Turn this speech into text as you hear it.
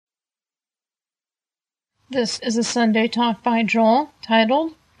This is a Sunday Talk by Joel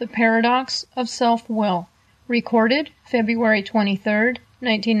titled The Paradox of Self-Will, recorded February 23rd,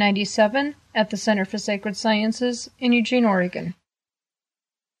 1997 at the Center for Sacred Sciences in Eugene, Oregon.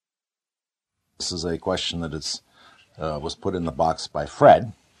 This is a question that was put in the box by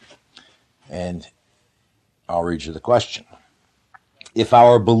Fred, and I'll read you the question. If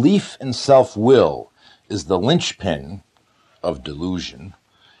our belief in self-will is the linchpin of delusion,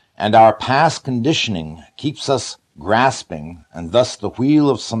 and our past conditioning keeps us grasping, and thus the wheel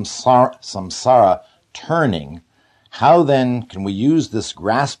of samsara turning, how then can we use this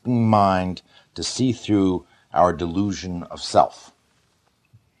grasping mind to see through our delusion of self?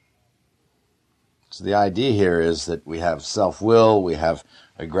 So the idea here is that we have self-will, we have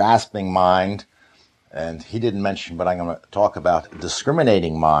a grasping mind, and he didn't mention, but I'm going to talk about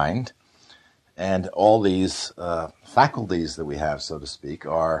discriminating mind, and all these faculties that we have, so to speak,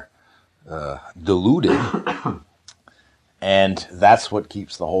 are deluded, and that's what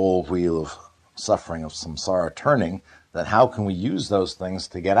keeps the whole wheel of suffering of samsara turning. That how can we use those things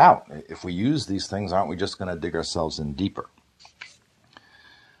to get out? If we use these things, aren't we just going to dig ourselves in deeper?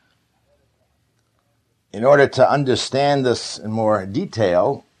 In order to understand this in more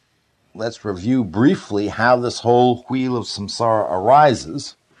detail, let's review briefly how this whole wheel of samsara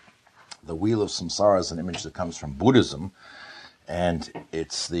arises. The wheel of samsara is an image that comes from Buddhism, and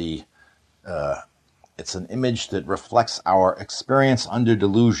it's an image that reflects our experience under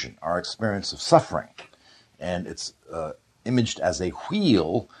delusion, our experience of suffering. And it's imaged as a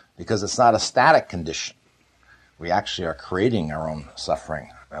wheel because it's not a static condition. We actually are creating our own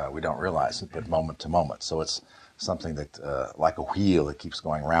suffering. We don't realize it, but moment to moment. So it's something that, like a wheel, that keeps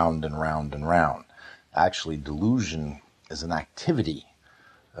going round and round and round. Actually, delusion is an activity,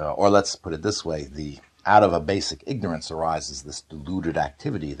 or let's put it this way, out of a basic ignorance arises this deluded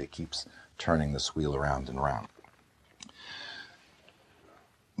activity that keeps turning this wheel around and round.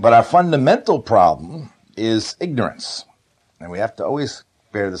 But our fundamental problem is ignorance. And we have to always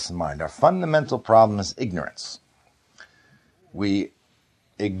bear this in mind. Our fundamental problem is ignorance. We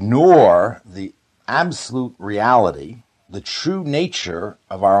ignore the absolute reality, the true nature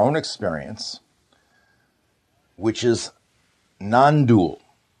of our own experience, which is non-dual,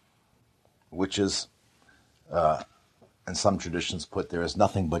 which is, in some traditions put, there is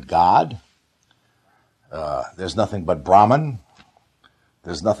nothing but God, there's nothing but Brahman,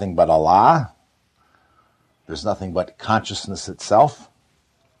 there's nothing but Allah, there's nothing but consciousness itself.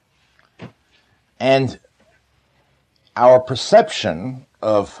 And our perception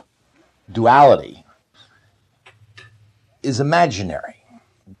of duality is imaginary.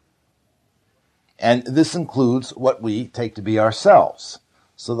 And this includes what we take to be ourselves.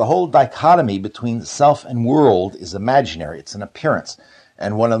 So the whole dichotomy between self and world is imaginary. It's an appearance.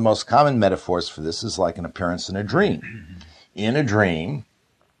 And one of the most common metaphors for this is like an appearance in a dream. In a dream,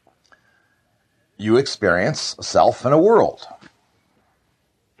 you experience a self and a world.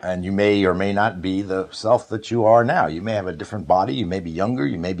 And you may or may not be the self that you are now. You may have a different body. You may be younger.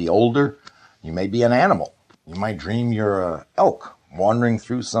 You may be older. You may be an animal. You might dream you're an elk wandering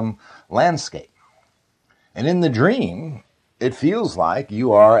through some landscape. And in the dream, it feels like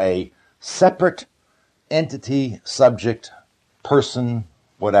you are a separate entity, subject, person,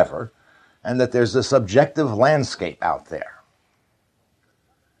 whatever, and that there's this objective landscape out there.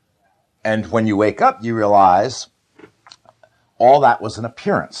 And when you wake up, you realize all that was an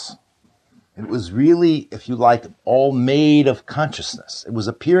appearance. It was really, if you like, all made of consciousness. It was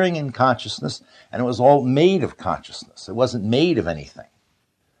appearing in consciousness, and it was all made of consciousness. It wasn't made of anything.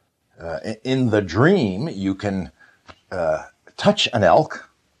 In the dream, you can touch an elk,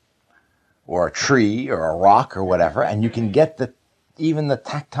 or a tree, or a rock, or whatever, and you can get even the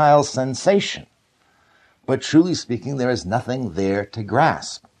tactile sensation. But truly speaking, there is nothing there to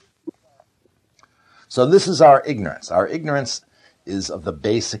grasp. So this is our ignorance. Our ignorance is of the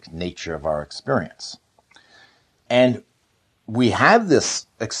basic nature of our experience. And we have this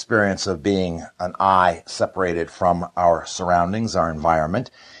experience of being an I separated from our surroundings, our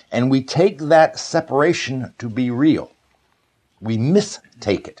environment, and we take that separation to be real. We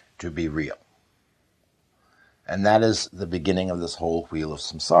mistake it to be real. And that is the beginning of this whole wheel of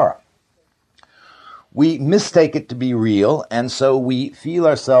samsara. We mistake it to be real, and so we feel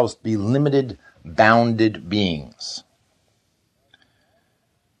ourselves to be limited, bounded beings.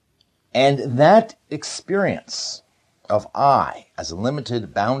 And that experience of I as a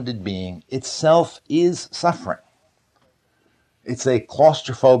limited, bounded being itself is suffering. It's a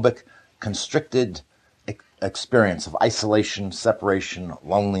claustrophobic, constricted experience of isolation, separation,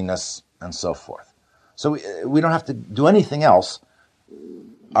 loneliness, and so forth. So we don't have to do anything else.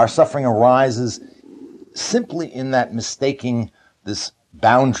 Our suffering arises simply in that mistaking this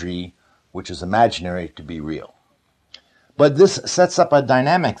boundary, which is imaginary, to be real. But this sets up a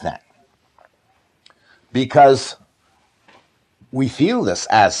dynamic then, because we feel this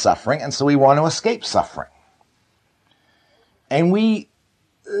as suffering, and so we want to escape suffering. And we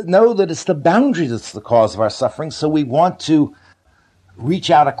know that it's the boundary that's the cause of our suffering, so we want to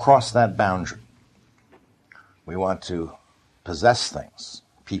reach out across that boundary. We want to possess things,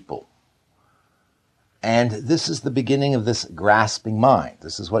 people. And this is the beginning of this grasping mind.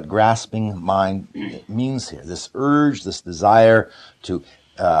 This is what grasping mind means here. This urge, this desire to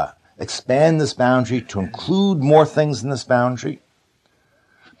expand this boundary, to include more things in this boundary,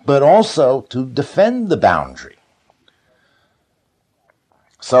 but also to defend the boundary.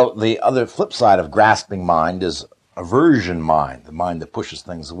 So the other flip side of grasping mind is aversion mind, the mind that pushes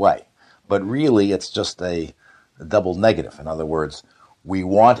things away. But really, it's just a double negative. In other words, we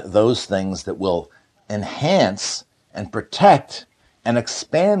want those things that will enhance and protect and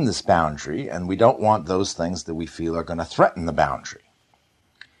expand this boundary, and we don't want those things that we feel are going to threaten the boundary,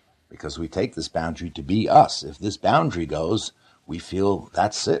 because we take this boundary to be us. If this boundary goes, we feel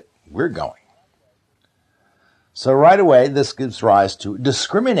that's it, we're going. So right away, this gives rise to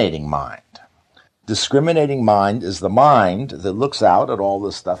discriminating mind. Discriminating mind is the mind that looks out at all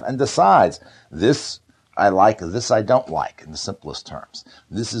this stuff and decides, this I like, this I don't like, in the simplest terms.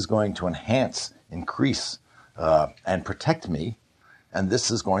 This is going to enhance, increase, and protect me, and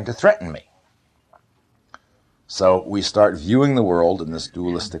this is going to threaten me. So we start viewing the world in this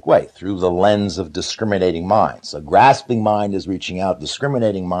dualistic way, through the lens of discriminating mind. So grasping mind is reaching out,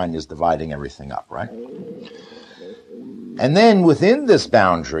 discriminating mind is dividing everything up, right? And then within this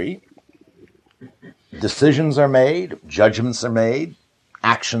boundary, decisions are made, judgments are made,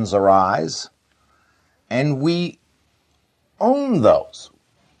 actions arise, and we own those.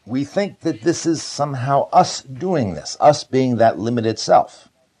 We think that this is somehow us doing this, us being that limited self.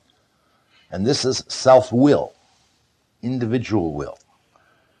 And this is self-will, individual will.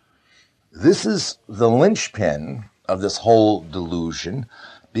 This is the linchpin of this whole delusion,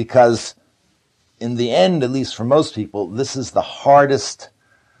 because in the end, at least for most people, this is the hardest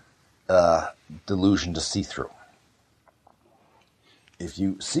delusion to see through. If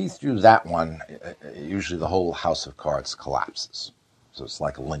you see through that one, usually the whole house of cards collapses. So it's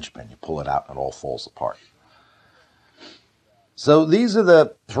like a linchpin. You pull it out and it all falls apart. So these are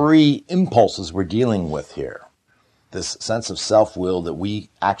the three impulses we're dealing with here. This sense of self-will that we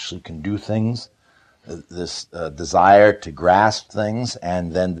actually can do things, this desire to grasp things,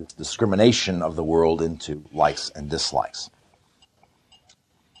 and then the discrimination of the world into likes and dislikes.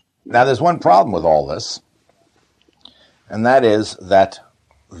 Now there's one problem with all this, and that is that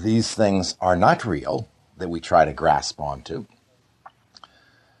these things are not real, that we try to grasp onto.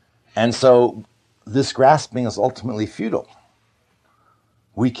 And so this grasping is ultimately futile.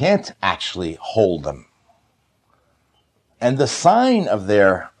 We can't actually hold them. And the sign of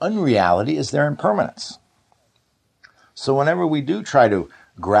their unreality is their impermanence. So whenever we do try to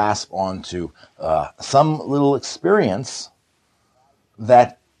grasp onto some little experience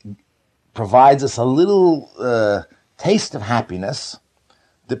that provides us a little taste of happiness,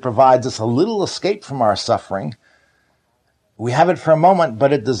 that provides us a little escape from our suffering, we have it for a moment,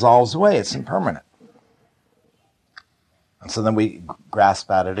 but it dissolves away. It's impermanent. And so then we grasp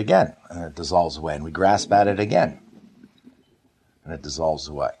at it again, and it dissolves away. And we grasp at it again, and it dissolves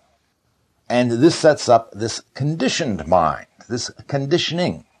away. And this sets up this conditioned mind, this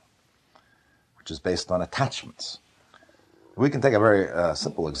conditioning, which is based on attachments. We can take a very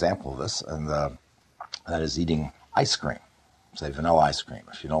simple example of this, and that is eating ice cream, say vanilla ice cream.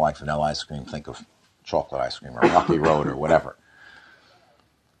 If you don't like vanilla ice cream, think of chocolate ice cream or Rocky Road or whatever.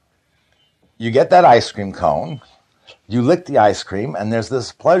 You get that ice cream cone, you lick the ice cream, and there's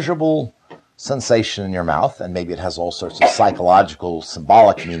this pleasurable sensation in your mouth, and maybe it has all sorts of psychological,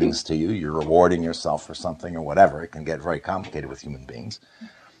 symbolic meanings to you. You're rewarding yourself for something or whatever. It can get very complicated with human beings.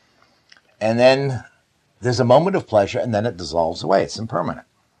 And then there's a moment of pleasure, and then it dissolves away. It's impermanent.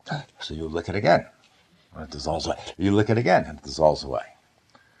 So you lick it again, and it dissolves away. You lick it again, and it dissolves away.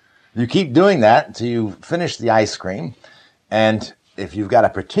 You keep doing that until you finish the ice cream, and if you've got a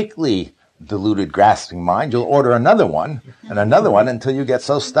particularly deluded, grasping mind, you'll order another one and another one until you get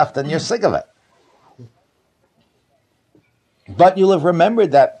so stuffed and you're sick of it. But you'll have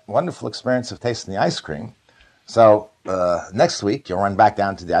remembered that wonderful experience of tasting the ice cream. So next week, you'll run back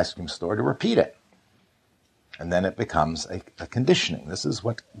down to the ice cream store to repeat it. And then it becomes a conditioning. This is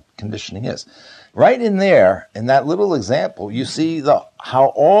what conditioning is. Right in there, in that little example, you see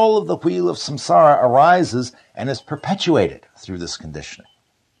how all of the wheel of samsara arises and is perpetuated through this conditioning.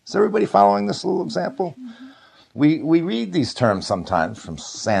 Is everybody following this little example? We read these terms sometimes from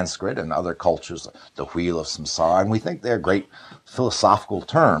Sanskrit and other cultures, the wheel of samsara, and we think they're great philosophical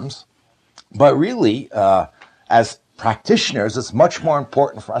terms. But really, as practitioners, it's much more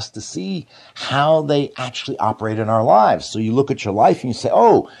important for us to see how they actually operate in our lives. So you look at your life and you say,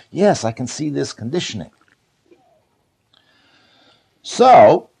 oh, yes, I can see this conditioning.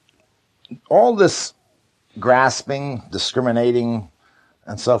 So, all this grasping, discriminating,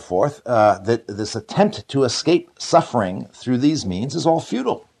 and so forth, this attempt to escape suffering through these means is all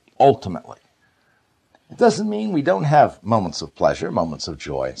futile, ultimately. It doesn't mean we don't have moments of pleasure, moments of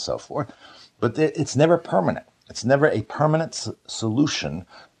joy, and so forth, but it's never permanent. It's never a permanent solution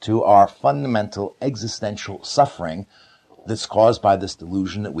to our fundamental existential suffering that's caused by this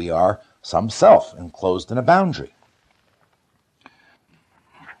delusion that we are some self enclosed in a boundary.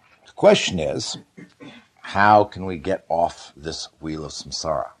 The question is, how can we get off this wheel of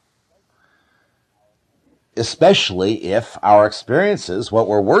samsara? Especially if our experiences, what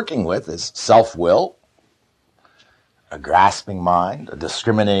we're working with is self-will, a grasping mind, a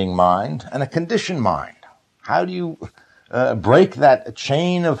discriminating mind, and a conditioned mind. How do you break that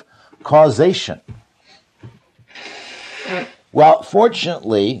chain of causation? Well,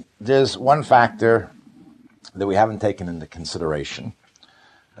 fortunately, there's one factor that we haven't taken into consideration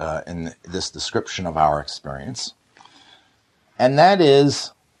in this description of our experience, and that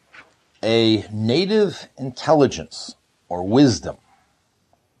is a native intelligence or wisdom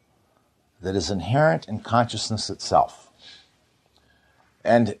that is inherent in consciousness itself.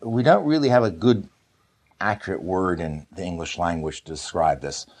 And we don't really have a good, accurate word in the English language to describe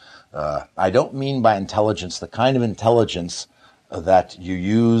this. I don't mean by intelligence the kind of intelligence that you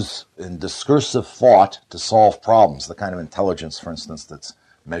use in discursive thought to solve problems, the kind of intelligence, for instance, that's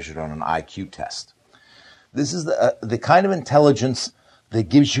measured on an IQ test. This is the kind of intelligence that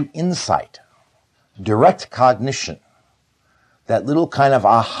gives you insight, direct cognition, that little kind of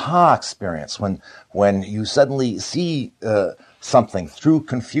aha experience when you suddenly see something through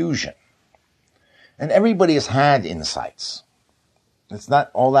confusion. And everybody has had insights. It's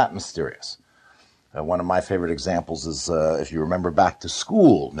not all that mysterious. One of my favorite examples is, if you remember back to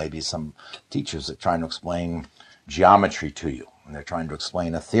school, maybe some teachers are trying to explain geometry to you, and they're trying to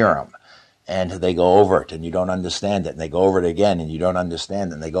explain a theorem, and they go over it, and you don't understand it, and they go over it again, and you don't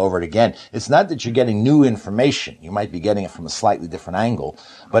understand it, and they go over it again. It's not that you're getting new information. You might be getting it from a slightly different angle,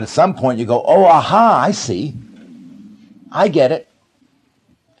 but at some point you go, oh, aha, I see. I get it.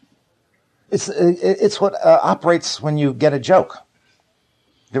 It's what operates when you get a joke.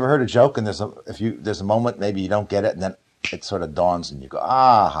 You ever heard a joke and there's a moment maybe you don't get it and then it sort of dawns and you go,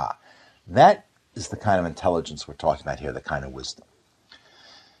 aha. That is the kind of intelligence we're talking about here, the kind of wisdom.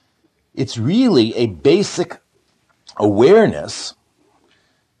 It's really a basic awareness,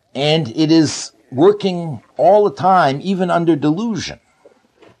 and it is working all the time, even under delusion.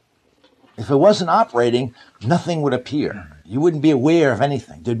 If it wasn't operating, nothing would appear. You wouldn't be aware of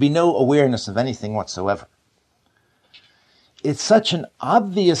anything. There'd be no awareness of anything whatsoever. It's such an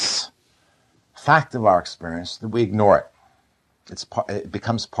obvious fact of our experience that we ignore it. It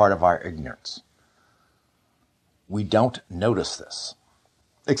becomes part of our ignorance. We don't notice this,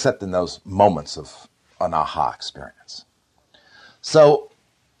 except in those moments of an aha experience. So,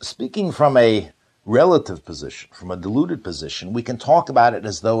 speaking from a relative position, from a deluded position, we can talk about it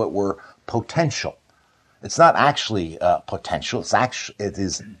as though it were potential. It's not actually potential, it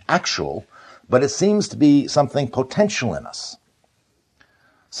is actual, but it seems to be something potential in us.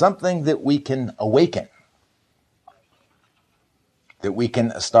 Something that we can awaken, that we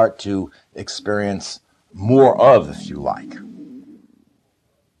can start to experience more of, if you like.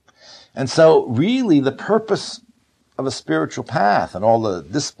 And so really the purpose of a spiritual path and all the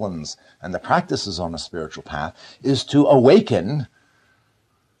disciplines and the practices on a spiritual path is to awaken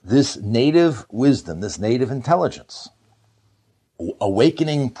this native wisdom, this native intelligence.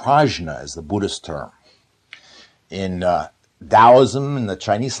 Awakening prajna is the Buddhist term. In Taoism, in the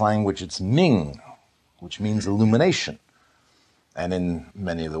Chinese language, it's Ming, which means illumination. And in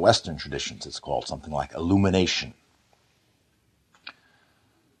many of the Western traditions, it's called something like illumination.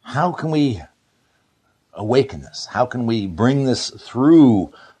 How can we awaken this? How can we bring this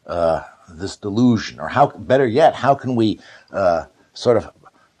through this delusion? Or better yet, how can we sort of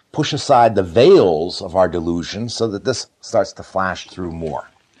push aside the veils of our delusion so that this starts to flash through more?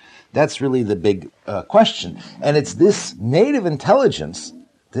 That's really the big question. And it's this native intelligence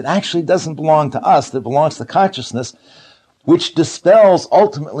that actually doesn't belong to us, that belongs to consciousness, which dispels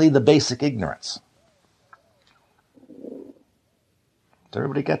ultimately the basic ignorance. Does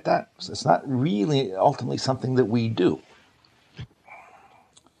everybody get that? It's not really ultimately something that we do.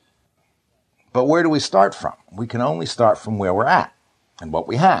 But where do we start from? We can only start from where we're at and what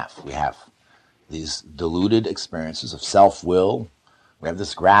we have. We have these deluded experiences of self-will. We have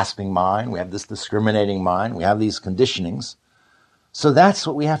this grasping mind. We have this discriminating mind. We have these conditionings. So that's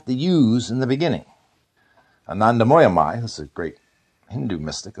what we have to use in the beginning. Anandamayi Mai, who's a great Hindu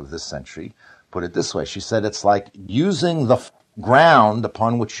mystic of this century, put it this way. She said it's like using the ground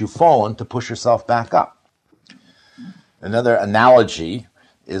upon which you've fallen to push yourself back up. Another analogy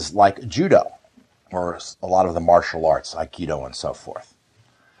is like judo, or a lot of the martial arts, aikido and so forth.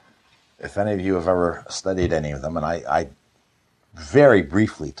 If any of you have ever studied any of them, and I very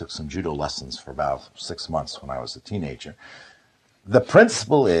briefly took some judo lessons for about 6 months when I was a teenager, the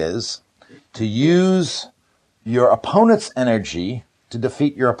principle is to use your opponent's energy to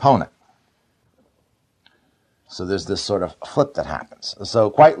defeat your opponent. So there's this sort of flip that happens. So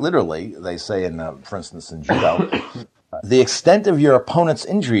quite literally, they say, for instance, in judo, the extent of your opponent's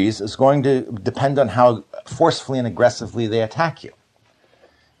injuries is going to depend on how forcefully and aggressively they attack you.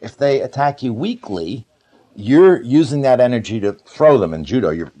 If they attack you weakly, you're using that energy to throw them. In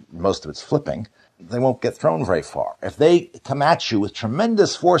judo, most of it's flipping. They won't get thrown very far. If they come at you with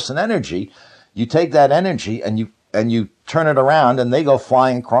tremendous force and energy, you take that energy and you turn it around and they go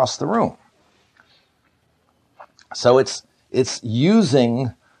flying across the room. So it's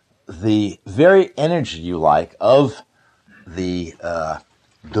using the very energy you like of the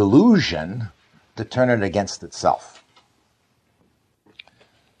delusion to turn it against itself.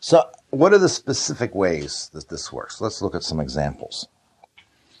 So what are the specific ways that this works? Let's look at some examples.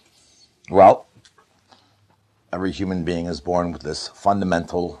 Well, every human being is born with this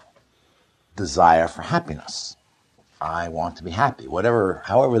fundamental desire for happiness. I want to be happy.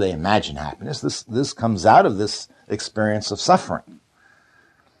 However they imagine happiness, this comes out of this experience of suffering.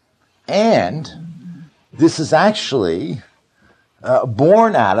 And this is actually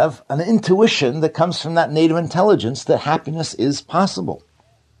born out of an intuition that comes from that native intelligence that happiness is possible.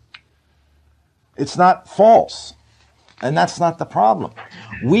 It's not false. And that's not the problem.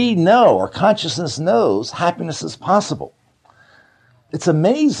 We know, or consciousness knows, happiness is possible. It's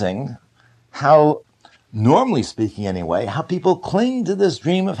amazing how, normally speaking anyway, how people cling to this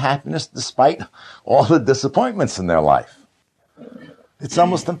dream of happiness despite all the disappointments in their life. It's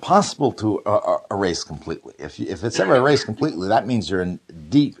almost impossible to erase completely. If it's ever erased completely, that means you're in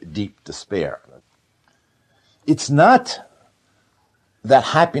deep, deep despair. It's not that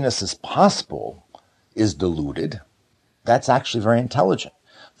happiness is possible is deluded. That's actually very intelligent.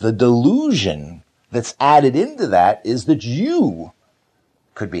 The delusion that's added into that is that you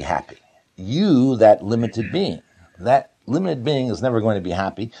could be happy. You, that limited being. That limited being is never going to be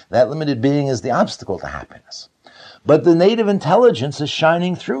happy. That limited being is the obstacle to happiness. But the native intelligence is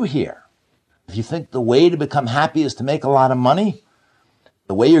shining through here. If you think the way to become happy is to make a lot of money,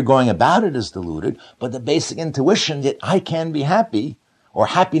 the way you're going about it is deluded, but the basic intuition that I can be happy, or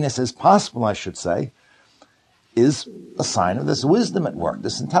happiness is possible, I should say, is a sign of this wisdom at work,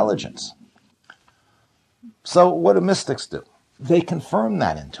 this intelligence. So what do mystics do? They confirm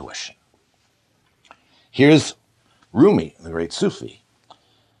that intuition. Here's Rumi, the great Sufi.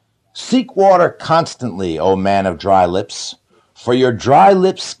 Seek water constantly, O man of dry lips, for your dry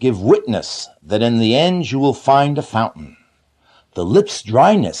lips give witness that in the end you will find a fountain. The lips'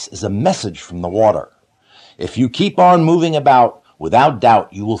 dryness is a message from the water. If you keep on moving about, without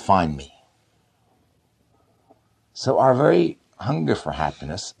doubt you will find me. So our very hunger for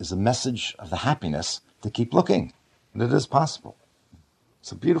happiness is a message of the happiness to keep looking. And it is possible.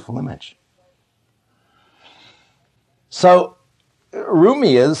 It's a beautiful image. So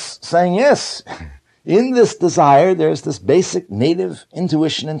Rumi is saying, yes, in this desire, there's this basic native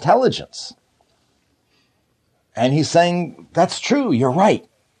intuition intelligence. And he's saying, that's true, you're right.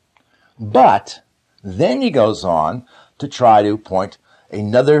 But then he goes on to try to point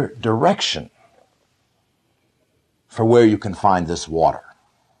another direction for where you can find this water.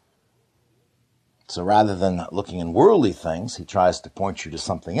 So rather than looking in worldly things, he tries to point you to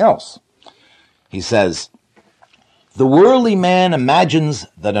something else. He says, the worldly man imagines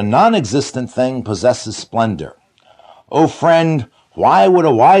that a non-existent thing possesses splendor. O friend, why would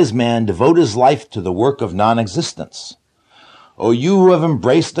a wise man devote his life to the work of non-existence? O you who have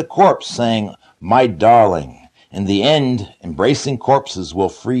embraced a corpse, saying, my darling, in the end, embracing corpses will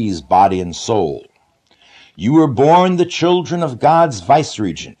freeze body and soul. You were born the children of God's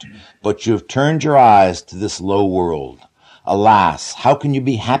vice-regent, but you have turned your eyes to this low world. Alas, how can you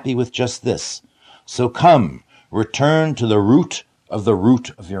be happy with just this? So come, return to the root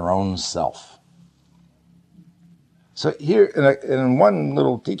of your own self. So here, in one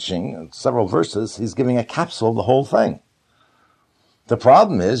little teaching, several verses, he's giving a capsule of the whole thing. The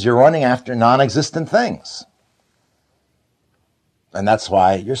problem is you're running after non-existent things. And that's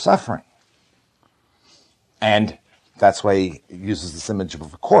why you're suffering. And that's why he uses this image of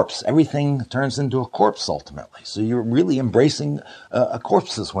a corpse. Everything turns into a corpse ultimately. So you're really embracing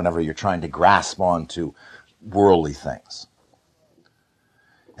corpses whenever you're trying to grasp onto worldly things.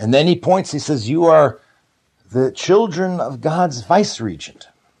 And then he says, you are the children of God's vice-regent.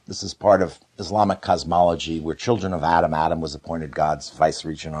 This is part of Islamic cosmology. We're children of Adam. Adam was appointed God's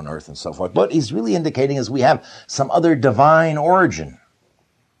vice-regent on earth and so forth. But he's really indicating is we have some other divine origin.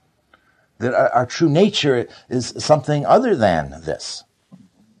 That our true nature is something other than this.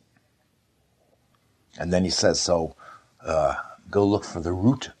 And then he says, go look for the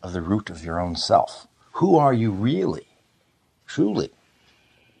root of your own self. Who are you really? Truly.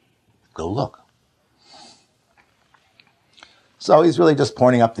 Go look. So he's really just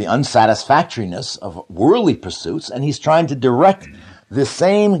pointing up the unsatisfactoriness of worldly pursuits, and he's trying to direct the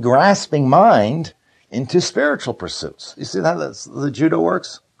same grasping mind into spiritual pursuits. You see how the judo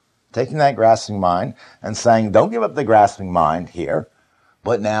works? Taking that grasping mind and saying, don't give up the grasping mind here,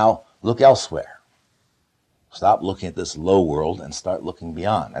 but now look elsewhere. Stop looking at this low world and start looking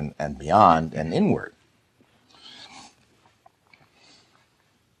beyond and beyond and inward.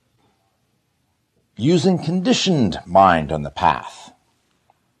 Using conditioned mind on the path.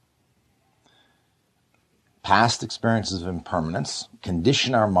 Past experiences of impermanence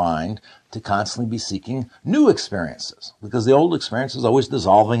condition our mind to constantly be seeking new experiences, because the old experience is always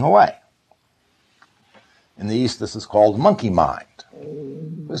dissolving away. In the East, this is called monkey mind.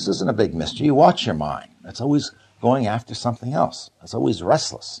 This isn't a big mystery. You watch your mind. It's always going after something else. It's always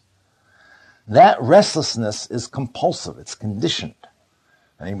restless. That restlessness is compulsive. It's conditioned.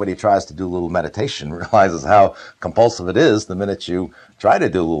 Anybody who tries to do a little meditation realizes how compulsive it is the minute you try to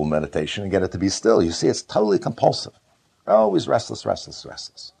do a little meditation and get it to be still. You see, it's totally compulsive. Always restless, restless,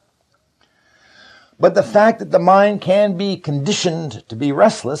 restless. But the fact that the mind can be conditioned to be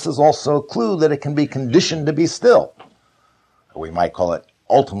restless is also a clue that it can be conditioned to be still. We might call it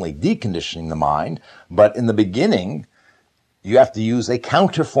ultimately deconditioning the mind, but in the beginning, you have to use a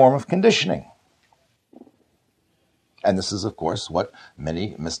counter form of conditioning. And this is, of course, what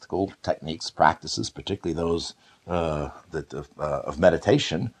many mystical techniques, practices, particularly those of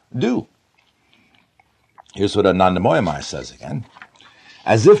meditation, do. Here's what Anandamayi says again.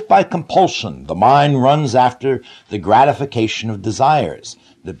 As if by compulsion, the mind runs after the gratification of desires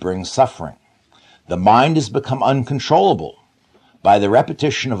that bring suffering. The mind has become uncontrollable. By the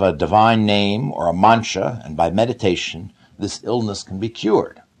repetition of a divine name or a mantra, and by meditation, this illness can be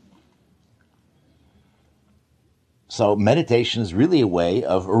cured. So meditation is really a way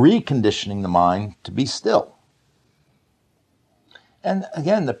of reconditioning the mind to be still. And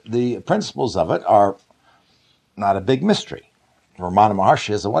again, the principles of it are not a big mystery. Ramana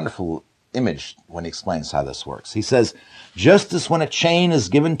Maharshi has a wonderful image when he explains how this works. He says, just as when a chain is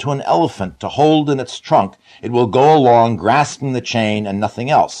given to an elephant to hold in its trunk, it will go along grasping the chain and nothing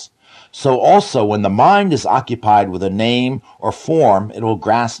else. So also when the mind is occupied with a name or form, it will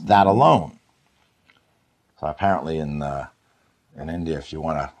grasp that alone. So apparently in India, if you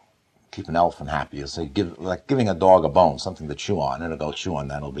want to keep an elephant happy, you say, like giving a dog a bone, something to chew on, and it'll go chew on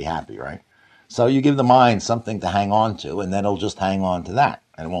that, it'll be happy, right? So you give the mind something to hang on to, and then it'll just hang on to that,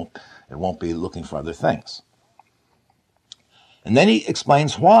 and it won't be looking for other things. And then he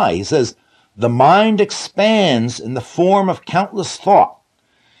explains why. He says, the mind expands in the form of countless thought.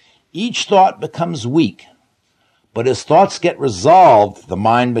 Each thought becomes weak, but as thoughts get resolved, the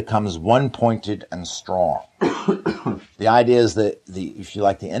mind becomes one-pointed and strong. The idea is that if you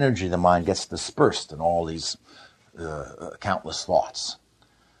like, the energy of the mind gets dispersed in all these countless thoughts.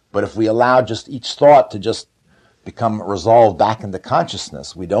 But if we allow just each thought to just become resolved back into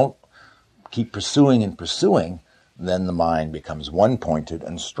consciousness, we don't keep pursuing and pursuing, then the mind becomes one-pointed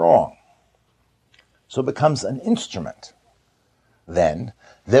and strong. So it becomes an instrument, then,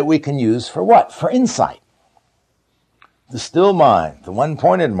 that we can use for what? For insight. The still mind, the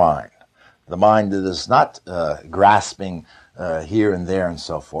one-pointed mind, the mind that is not grasping here and there and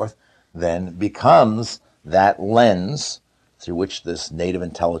so forth, then becomes that lens through which this native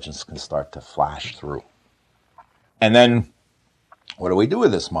intelligence can start to flash through. And then, what do we do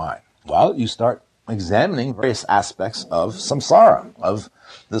with this mind? Well, you start examining various aspects of samsara, of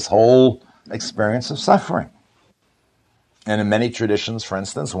this whole experience of suffering. And in many traditions, for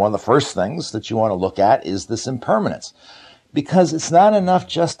instance, one of the first things that you want to look at is this impermanence. Because it's not enough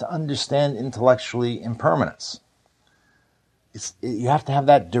just to understand intellectually impermanence. You have to have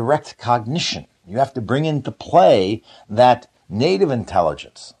that direct cognition. You have to bring into play that native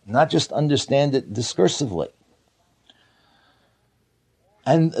intelligence, not just understand it discursively.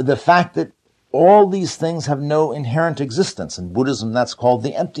 And the fact that all these things have no inherent existence. In Buddhism, that's called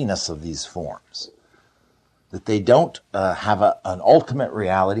the emptiness of these forms. That they don't have an ultimate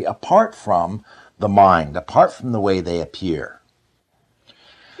reality apart from the mind, apart from the way they appear.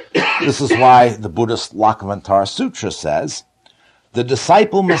 This is why the Buddhist Lakavantara Sutra says, the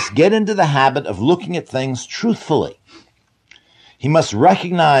disciple must get into the habit of looking at things truthfully. He must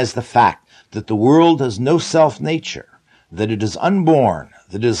recognize the fact that the world has no self-nature, that it is unborn,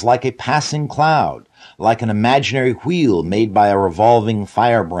 that it is like a passing cloud, like an imaginary wheel made by a revolving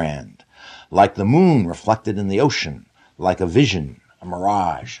firebrand, like the moon reflected in the ocean, like a vision, a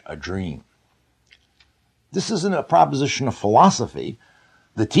mirage, a dream. This isn't a proposition of philosophy.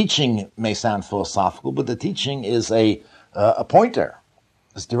 The teaching may sound philosophical, but the teaching is a pointer.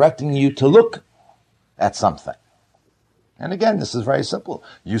 It's directing you to look at something. And again, this is very simple.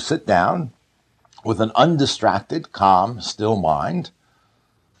 You sit down with an undistracted, calm, still mind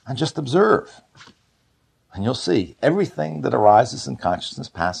and just observe. And you'll see everything that arises in consciousness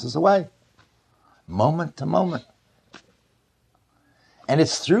passes away, moment to moment. And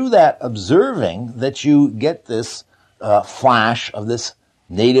it's through that observing that you get this flash of this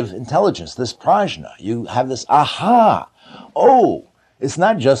native intelligence, this prajna. You have this aha. Oh, it's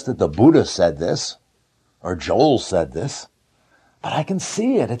not just that the Buddha said this or Joel said this, but I can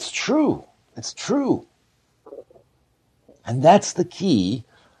see it. It's true. It's true. And that's the key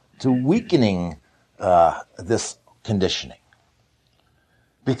to weakening this conditioning.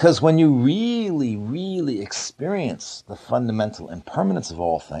 Because when you really, really experience the fundamental impermanence of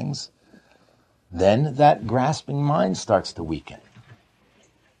all things, then that grasping mind starts to weaken.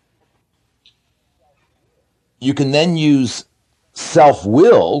 You can then use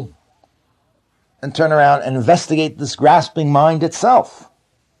self-will and turn around and investigate this grasping mind itself.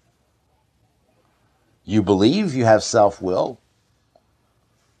 You believe you have self-will.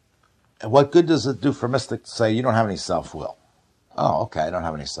 And what good does it do for a mystic to say, you don't have any self-will? Oh, okay, I don't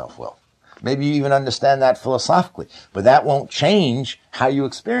have any self-will. Maybe you even understand that philosophically, but that won't change how you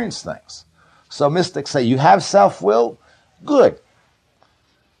experience things. So mystics say, you have self-will? Good.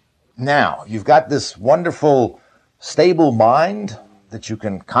 Now, you've got this wonderful, stable mind that you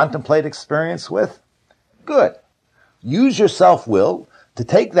can contemplate experience with. Good. Use your self-will to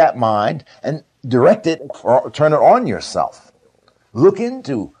take that mind and direct it or turn it on yourself. Look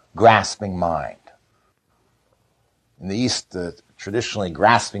into grasping mind. In the East, traditionally,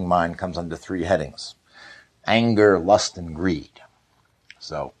 grasping mind comes under three headings: anger, lust, and greed.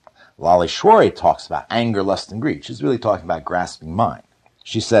 So, Laleshwari talks about anger, lust, and greed. She's really talking about grasping mind.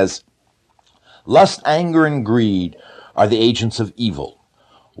 She says, lust, anger, and greed are the agents of evil.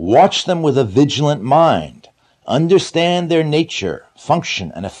 Watch them with a vigilant mind. Understand their nature,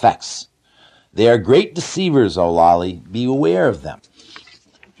 function, and effects. They are great deceivers, O Lali. Be aware of them.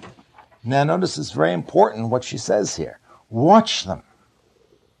 Now notice it's very important what she says here. Watch them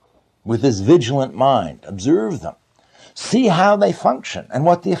with this vigilant mind. Observe them. See how they function and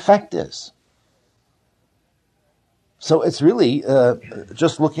what the effect is. So it's really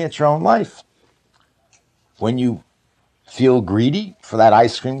just looking at your own life. When you feel greedy for that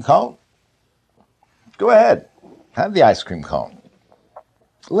ice cream cone, go ahead. Have the ice cream cone.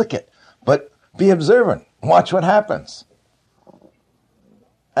 Lick it. But be observant. Watch what happens.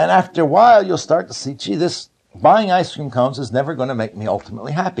 And after a while, you'll start to see, gee, this buying ice cream cones is never going to make me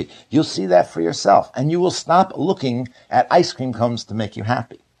ultimately happy. You'll see that for yourself. And you will stop looking at ice cream cones to make you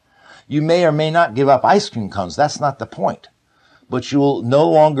happy. You may or may not give up ice cream cones. That's not the point. But you will no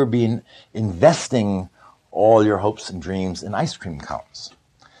longer be investing all your hopes and dreams in ice cream cones.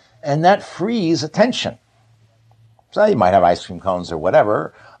 And that frees attention. So you might have ice cream cones or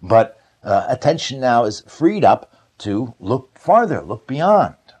whatever, but attention now is freed up to look farther, look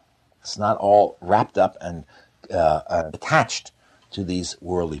beyond. It's not all wrapped up and attached to these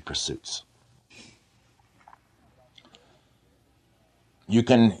worldly pursuits. You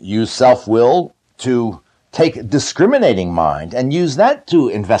can use self-will to take a discriminating mind and use that to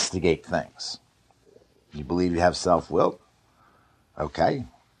investigate things. You believe you have self-will? Okay.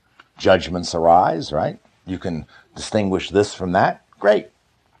 Judgments arise, right? You can distinguish this from that. Great.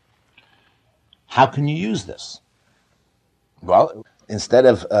 How can you use this? Well, instead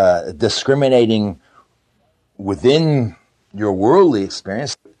of discriminating within your worldly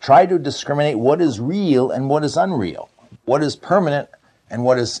experience, try to discriminate what is real and what is unreal, what is permanent and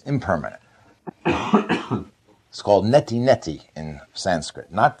what is impermanent. It's called neti in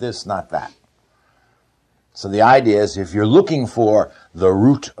Sanskrit. Not this, not that. So the idea is if you're looking for the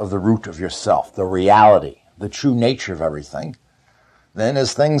root of yourself, the reality, the true nature of everything, then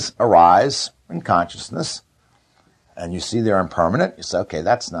as things arise in consciousness, and you see they're impermanent, you say, okay,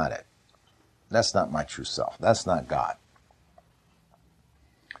 that's not it. That's not my true self. That's not God.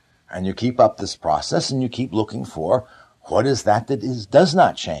 And you keep up this process and you keep looking for what is that does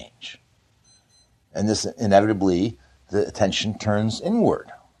not change. And this inevitably, the attention turns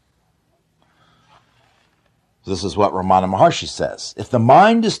inward. This is what Ramana Maharshi says. If the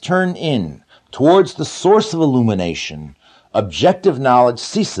mind is turned in towards the source of illumination, objective knowledge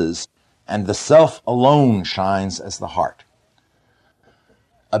ceases and the self alone shines as the heart.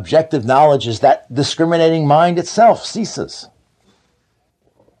 Objective knowledge is that discriminating mind itself ceases.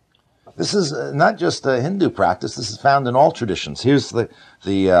 This is not just a Hindu practice. This is found in all traditions. Here's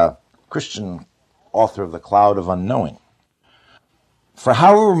the Christian author of The Cloud of Unknowing. For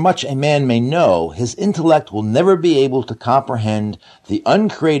however much a man may know, his intellect will never be able to comprehend the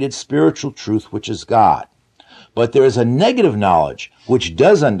uncreated spiritual truth which is God. But there is a negative knowledge which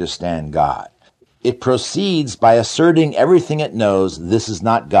does understand God. It proceeds by asserting everything it knows this is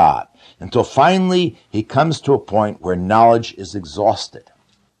not God, until finally he comes to a point where knowledge is exhausted.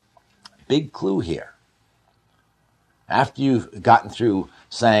 Big clue here. After you've gotten through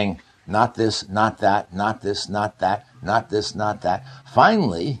saying, not this, not that, not this, not that, not this, not that,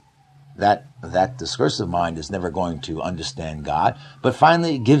 finally, that discursive mind is never going to understand God, but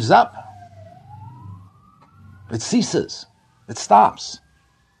finally it gives up. It ceases. It stops.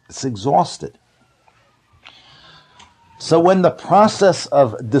 It's exhausted. So when the process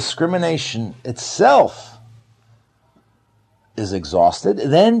of discrimination itself is exhausted,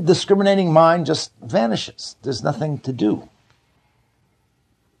 then discriminating mind just vanishes. There's nothing to do.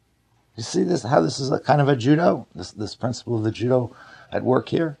 You see this? How this is a kind of a judo? This principle of the judo at work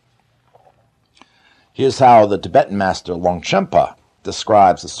here? Here's how the Tibetan master Longchenpa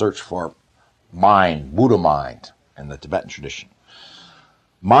describes the search for mind, Buddha mind, in the Tibetan tradition.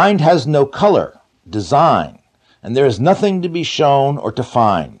 Mind has no color, design, and there is nothing to be shown or to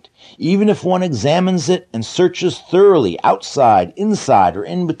find. Even if one examines it and searches thoroughly outside, inside, or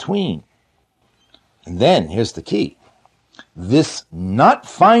in between. And then, here's the key. This not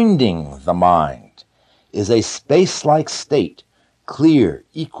finding the mind is a space-like state, clear,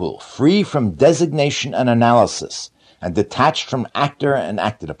 equal, free from designation and analysis, and detached from actor and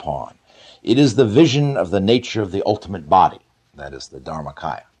acted upon. It is the vision of the nature of the ultimate body, that is the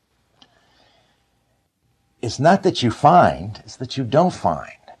Dharmakaya. It's not that you find, it's that you don't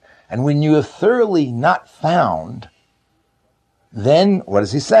find. And when you have thoroughly not found, then what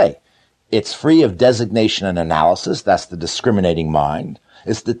does he say? It's free of designation and analysis, that's the discriminating mind.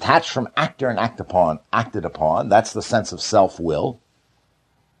 It's detached from actor and acted upon, that's the sense of self-will.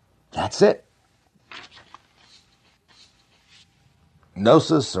 That's it.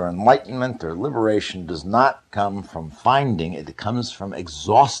 Gnosis or enlightenment or liberation does not come from finding, it comes from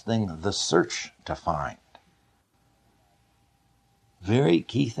exhausting the search to find. Very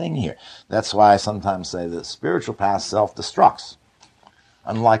key thing here. That's why I sometimes say that spiritual path self-destructs,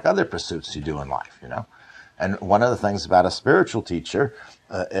 unlike other pursuits you do in life, you know. And one of the things about a spiritual teacher,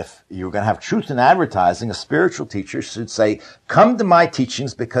 if you're going to have truth in advertising, a spiritual teacher should say, come to my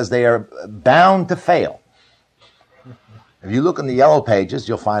teachings because they are bound to fail. If you look in the yellow pages,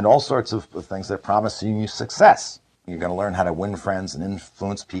 you'll find all sorts of things that are promising you success. You're going to learn how to win friends and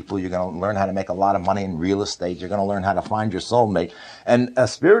influence people. You're going to learn how to make a lot of money in real estate. You're going to learn how to find your soulmate. And a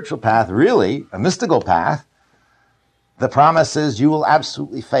spiritual path, really, a mystical path, the promise is you will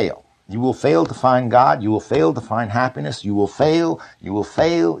absolutely fail. You will fail to find God. You will fail to find happiness. You will fail. You will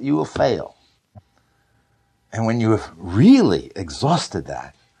fail. You will fail. And when you have really exhausted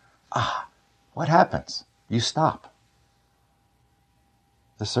that, what happens? You stop.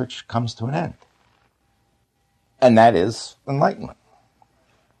 The search comes to an end. And that is enlightenment.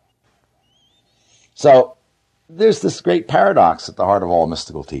 So there's this great paradox at the heart of all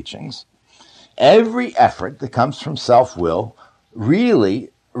mystical teachings. Every effort that comes from self-will really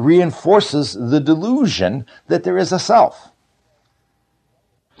reinforces the delusion that there is a self.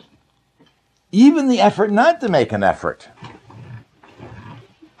 Even the effort not to make an effort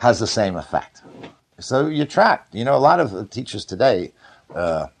has the same effect. So you're trapped. You know, a lot of teachers today,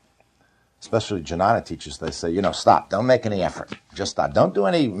 especially jnana teachers, they say, stop. Don't make any effort. Just stop. Don't do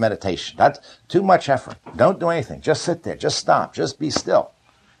any meditation. That's too much effort. Don't do anything. Just sit there. Just stop. Just be still.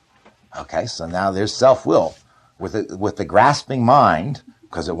 Okay, so now there's self-will with the grasping mind,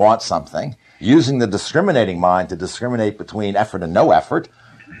 because it wants something, using the discriminating mind to discriminate between effort and no effort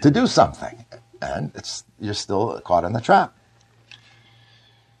to do something. And you're still caught in the trap.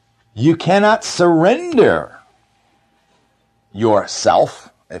 You cannot surrender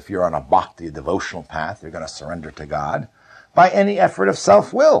yourself. If you're on a bhakti, devotional path, you're going to surrender to God by any effort of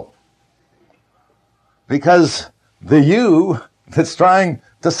self-will. Because The you that's trying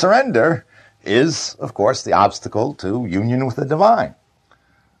to surrender is, of course, the obstacle to union with the divine.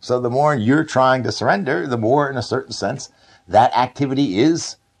 So the more you're trying to surrender, the more, in a certain sense, that activity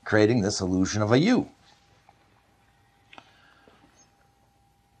is creating this illusion of a you.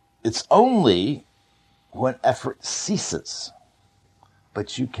 It's only when effort ceases,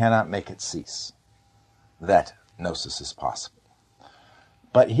 but you cannot make it cease, that gnosis is possible.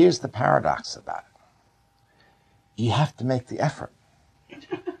 But here's the paradox about it. You have to make the effort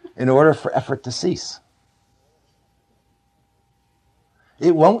in order for effort to cease.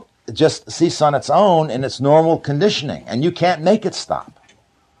 It won't just cease on its own in its normal conditioning, and you can't make it stop.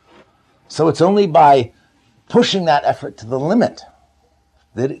 So it's only by pushing that effort to the limit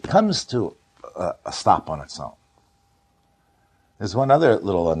that it comes to a stop on its own. There's one other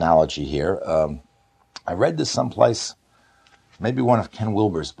little analogy here. I read this someplace, maybe one of Ken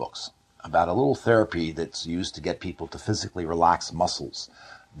Wilber's books, about a little therapy that's used to get people to physically relax muscles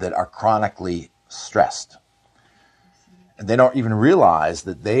that are chronically stressed. And they don't even realize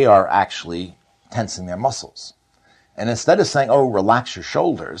that they are actually tensing their muscles. And instead of saying, oh, relax your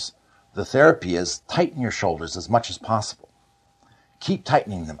shoulders, the therapy is tighten your shoulders as much as possible. Keep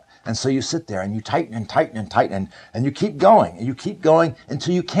tightening them. And so you sit there and you tighten and tighten and tighten, and you keep going, and you keep going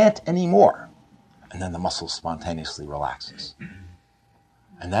until you can't anymore. And then the muscle spontaneously relaxes.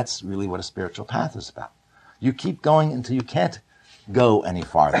 And that's really what a spiritual path is about. You keep going until you can't go any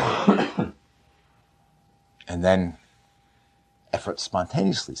farther. And then effort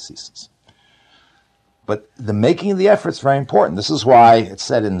spontaneously ceases. But the making of the effort is very important. This is why it's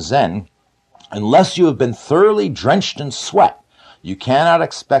said in Zen, unless you have been thoroughly drenched in sweat, you cannot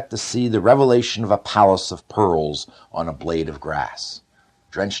expect to see the revelation of a palace of pearls on a blade of grass.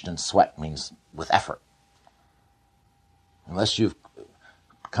 Drenched in sweat means with effort. Unless you've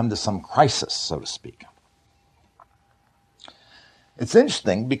come to some crisis, so to speak. It's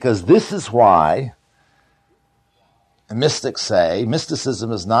interesting because this is why the mystics say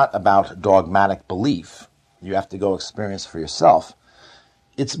mysticism is not about dogmatic belief. You have to go experience for yourself.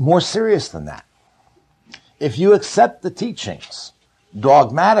 It's more serious than that. If you accept the teachings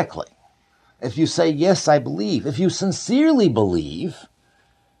dogmatically, if you say, yes, I believe, if you sincerely believe,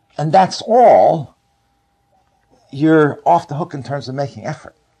 and that's all, you're off the hook in terms of making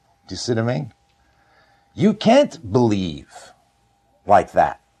effort. Do you see what I mean? You can't believe like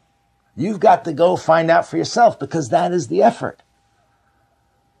that. You've got to go find out for yourself because that is the effort.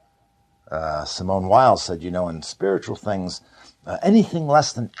 Simone Weil said, in spiritual things, anything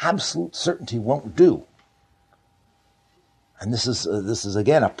less than absolute certainty won't do. And this is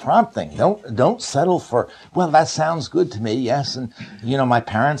again a prompting. Don't settle for, well, that sounds good to me, yes, and my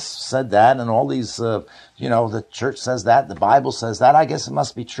parents said that, and all these, the church says that, the Bible says that. I guess it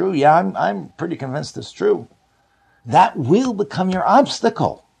must be true. Yeah, I'm pretty convinced it's true. That will become your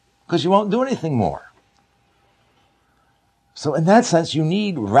obstacle because you won't do anything more. So in that sense, you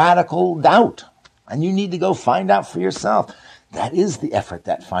need radical doubt, and you need to go find out for yourself. That is the effort,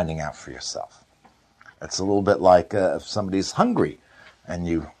 that finding out for yourself. It's a little bit like if somebody's hungry and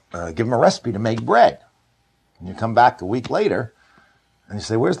you give them a recipe to make bread. And you come back a week later and you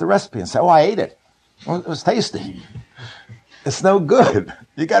say, where's the recipe? And say, oh, I ate it. Well, it was tasty. It's no good.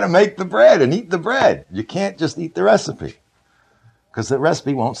 You got to make the bread and eat the bread. You can't just eat the recipe because the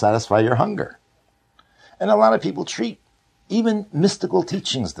recipe won't satisfy your hunger. And a lot of people treat even mystical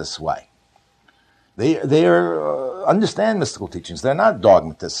teachings this way. They understand mystical teachings. They're not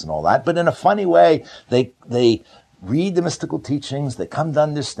dogmatists and all that, but in a funny way, they read the mystical teachings. They come to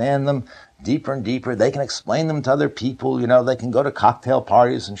understand them deeper and deeper. They can explain them to other people. They can go to cocktail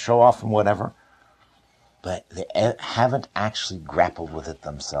parties and show off and whatever. But they haven't actually grappled with it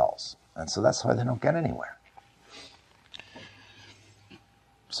themselves. And so that's why they don't get anywhere.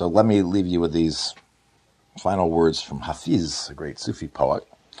 So let me leave you with these final words from Hafiz, a great Sufi poet,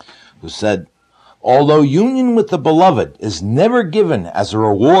 who said, although union with the beloved is never given as a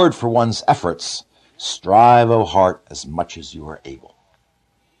reward for one's efforts, strive, O heart, as much as you are able.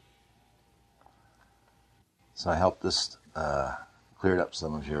 So I hope this cleared up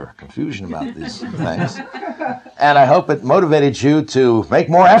some of your confusion about these things. And I hope it motivated you to make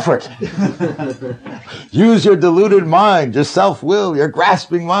more effort. Use your deluded mind, your self-will, your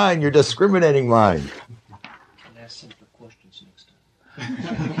grasping mind, your discriminating mind. Ask simpler questions next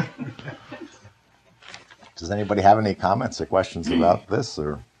time. Does anybody have any comments or questions about this?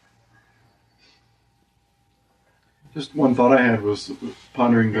 Or just one thought I had was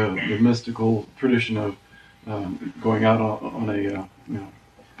pondering the mystical tradition of going out on a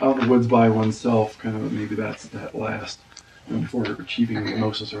out in the woods by oneself. Kind of maybe that's that last before achieving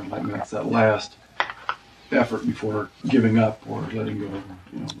gnosis or enlightenment. That's that last effort before giving up or letting go.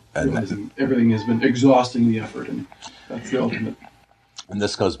 And Realizing everything has been exhausting the effort, and that's the ultimate. And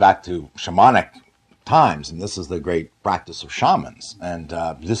this goes back to shamanic times, and this is the great practice of shamans. And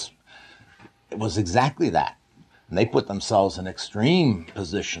this was exactly that. And they put themselves in extreme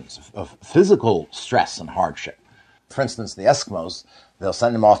positions of physical stress and hardship. For instance, the Eskimos, they'll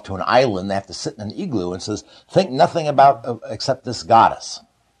send them off to an island. They have to sit in an igloo and says, think nothing about except this goddess,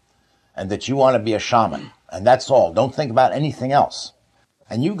 and that you want to be a shaman. And that's all. Don't think about anything else.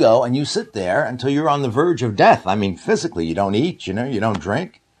 And you go and you sit there until you're on the verge of death. I mean, physically, you don't eat, you don't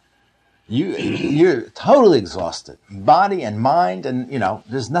drink. You're totally exhausted, body and mind, and,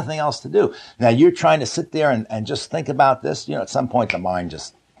 there's nothing else to do. Now, you're trying to sit there and just think about this. At some point, the mind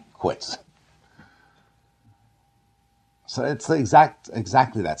just quits. So it's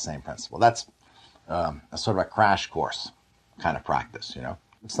exactly that same principle. That's a sort of a crash course kind of practice,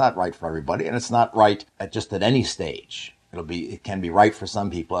 It's not right for everybody, and it's not right at any stage. It can be right for some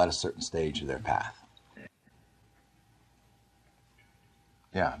people at a certain stage of their path.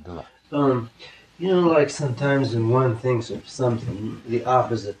 Yeah, Abdullah. Like sometimes when one thinks of something, the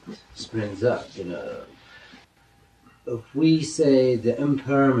opposite springs up. If we say the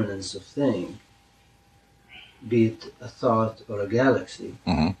impermanence of thing, be it a thought or a galaxy,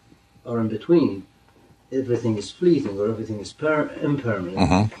 or in between, everything is fleeting or everything is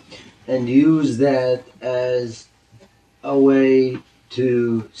impermanent, and use that as a way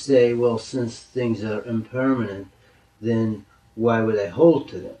to say, well, since things are impermanent, then why would I hold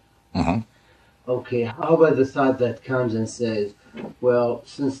to them? Okay, how about the thought that comes and says, well,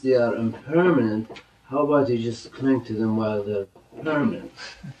 since they are impermanent, how about you just cling to them while they're permanent?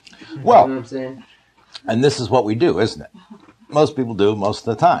 Well, you know what I'm saying? And this is what we do, isn't it? Most people do most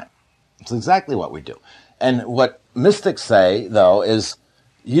of the time. It's exactly what we do. And what mystics say, though, is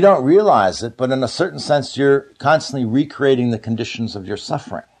you don't realize it, but in a certain sense, you're constantly recreating the conditions of your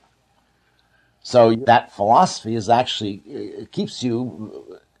suffering. So that philosophy is actually, it keeps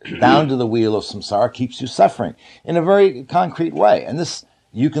you bound to the wheel of samsara, keeps you suffering in a very concrete way. And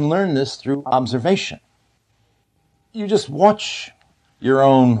you can learn this through observation. You just watch your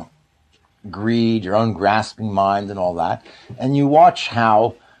own greed, your own grasping mind and all that, and you watch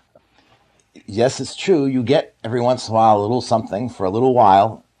how, yes, it's true, you get every once in a while a little something for a little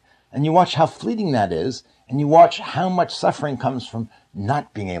while, and you watch how fleeting that is, and you watch how much suffering comes from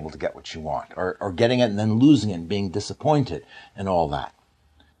not being able to get what you want, or getting it and then losing it and being disappointed and all that.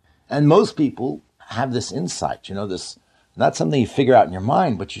 And most people have this insight, this, not something you figure out in your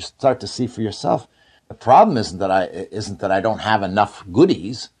mind, but you start to see for yourself. The problem isn't that I don't have enough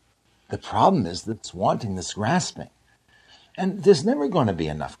goodies. The problem is this wanting, this grasping. And there's never going to be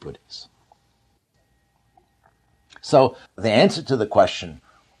enough goodies. So the answer to the question,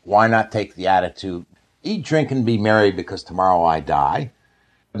 why not take the attitude, eat, drink, and be merry because tomorrow I die?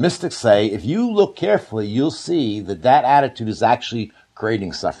 Mystics say, if you look carefully, you'll see that attitude is actually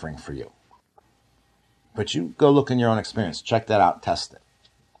creating suffering for you. But you go look in your own experience, check that out, test it.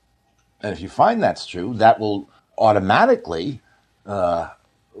 And if you find that's true, that will automatically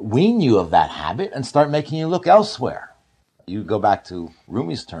wean you of that habit and start making you look elsewhere. You go back to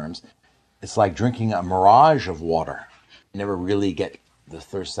Rumi's terms, it's like drinking a mirage of water. You never really get the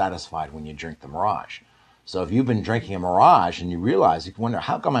thirst satisfied when you drink the mirage. So if you've been drinking a mirage and you realize, you can wonder,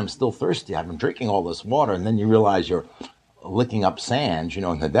 how come I'm still thirsty? I've been drinking all this water, and then you realize you're licking up sand,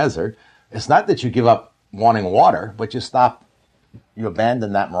 in the desert. It's not that you give up wanting water, but you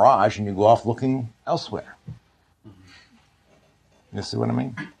abandon that mirage and you go off looking elsewhere. You see what I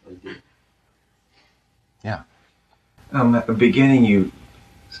mean? Yeah. At the beginning, you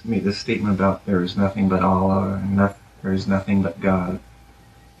made the statement about there is nothing but Allah and there is nothing but God.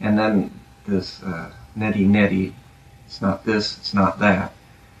 And then this neti, it's not this, it's not that.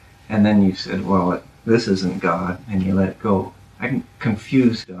 And then you said, well, this isn't God, and you let it go. I'm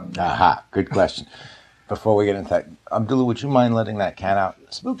confused on that. Aha, good question. Before we get into that, Abdullah, would you mind letting that cat out?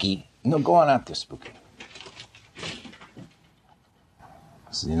 Spooky. No, go on out there, Spooky.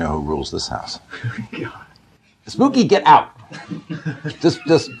 So you know who rules this house. God. Spooky, get out.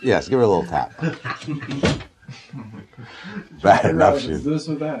 Yes, give her a little tap. Bad enough, Is this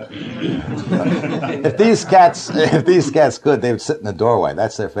or that? If these cats could, they would sit in the doorway.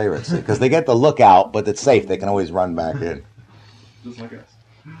 That's their favorite seat because they get the look out, but it's safe. They can always run back in. Just like us.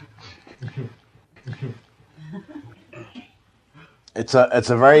 It's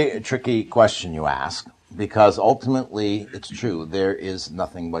a very tricky question you ask because ultimately it's true. There is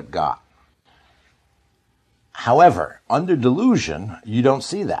nothing but God. However, under delusion, you don't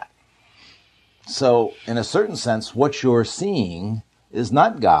see that. So, in a certain sense, what you're seeing is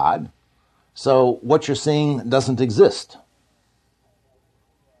not God. So what you're seeing doesn't exist.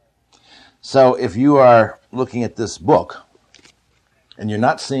 So if you are looking at this book and you're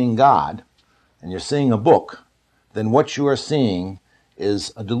not seeing God and you're seeing a book, then what you are seeing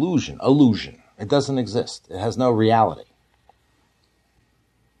is a delusion, illusion. It doesn't exist. It has no reality.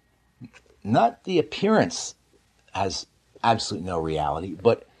 Not the appearance has absolutely no reality,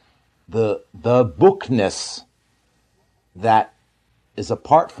 but the bookness that is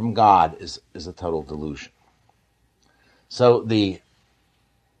apart from God is a total delusion. So the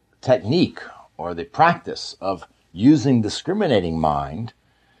technique or the practice of using discriminating mind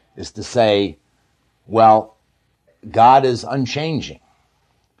is to say, well, God is unchanging.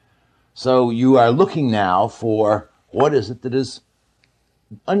 So you are looking now for what is it that is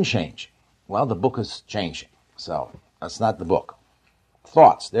unchanging. Well, the book is changing, so that's not the book.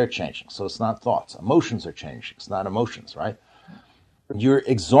 Thoughts, they're changing, so it's not thoughts. Emotions are changing, it's not emotions, right? You're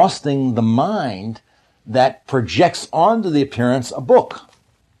exhausting the mind that projects onto the appearance a book.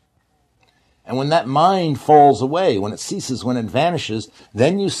 And when that mind falls away, when it ceases, when it vanishes,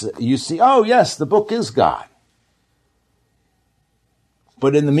 then you see, oh yes, the book is God.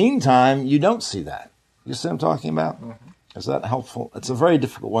 But in the meantime, you don't see that. You see what I'm talking about? Mm-hmm. Is that helpful? It's a very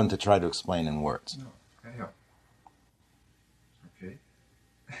difficult one to try to explain in words. No, I know. Okay.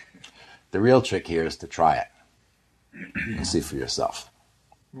 The real trick here is to try it and see for yourself.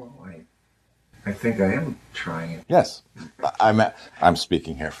 Well, I think I am trying it. Yes. I'm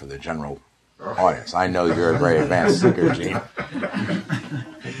speaking here for the general audience. I know you're a very advanced seeker, Gene.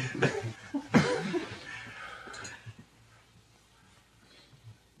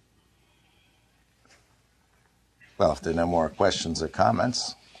 Well, if there are no more questions or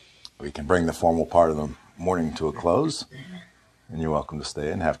comments, we can bring the formal part of the morning to a close. And you're welcome to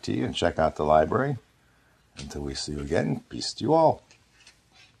stay and have tea and check out the library. Until we see you again, peace to you all.